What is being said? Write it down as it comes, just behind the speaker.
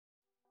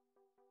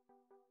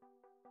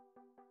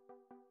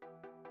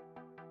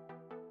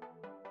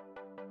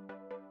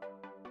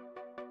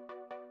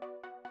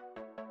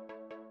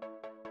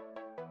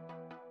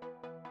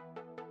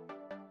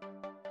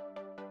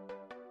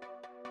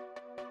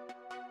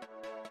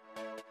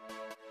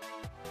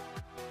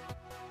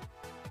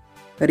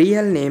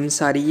Real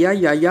names are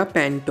Yaya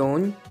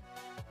Panton.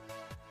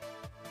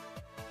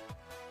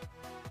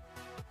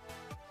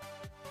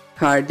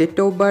 Her date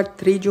of birth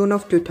 3 June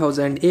of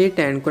 2008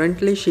 and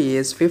currently she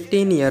is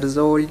 15 years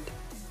old.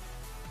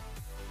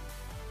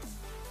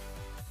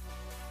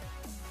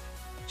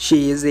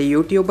 She is a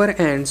YouTuber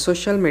and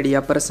social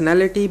media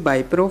personality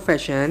by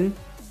profession.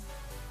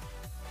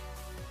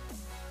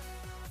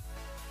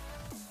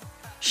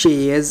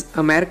 She is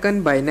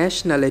American by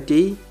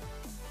nationality.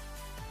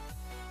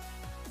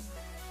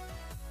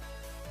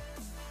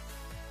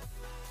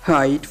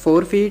 Height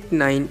 4 feet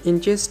 9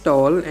 inches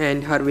tall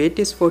and her weight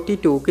is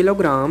 42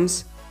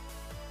 kilograms.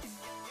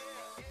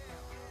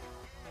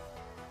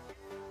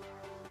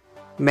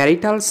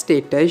 Marital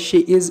status, she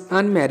is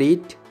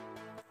unmarried.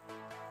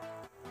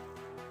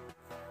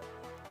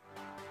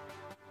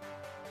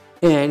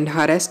 And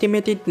her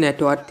estimated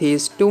net worth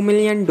is $2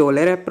 million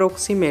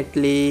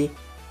approximately.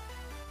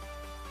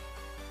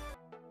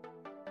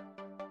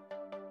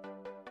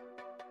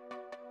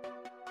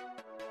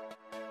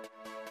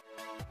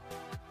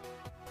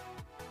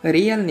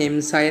 Real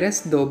name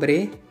Cyrus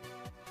Dobre.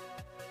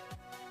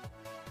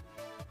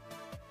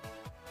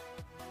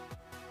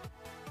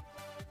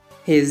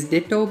 His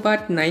date of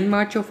birth 9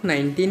 March of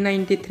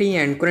 1993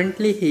 and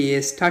currently he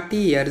is 30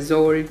 years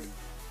old.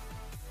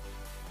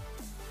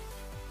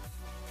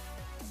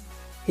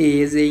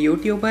 He is a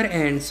YouTuber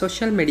and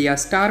social media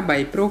star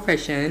by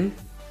profession.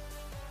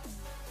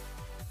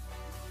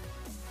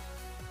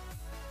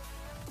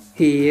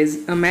 He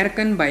is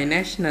American by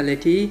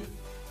nationality.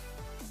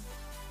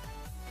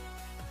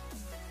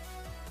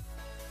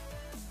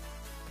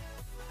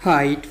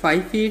 Height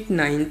 5 feet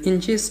 9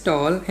 inches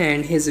tall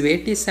and his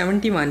weight is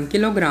 71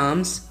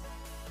 kilograms.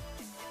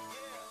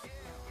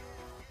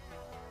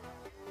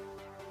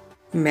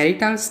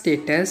 Marital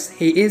status,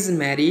 he is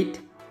married.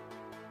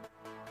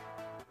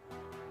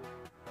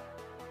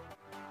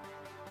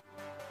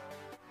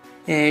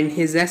 And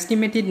his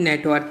estimated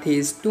net worth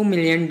is $2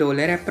 million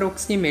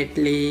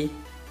approximately.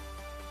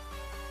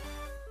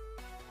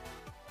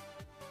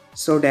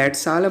 So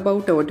that's all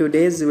about our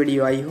today's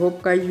video. I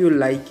hope guys you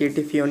like it.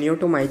 If you're new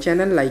to my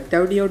channel, like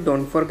the video,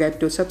 don't forget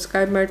to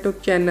subscribe my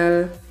YouTube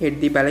channel.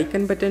 Hit the bell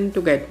icon button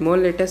to get more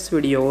latest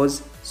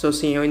videos. So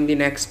see you in the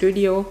next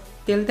video.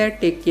 Till that,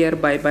 take care.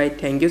 Bye bye.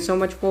 Thank you so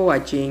much for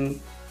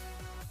watching.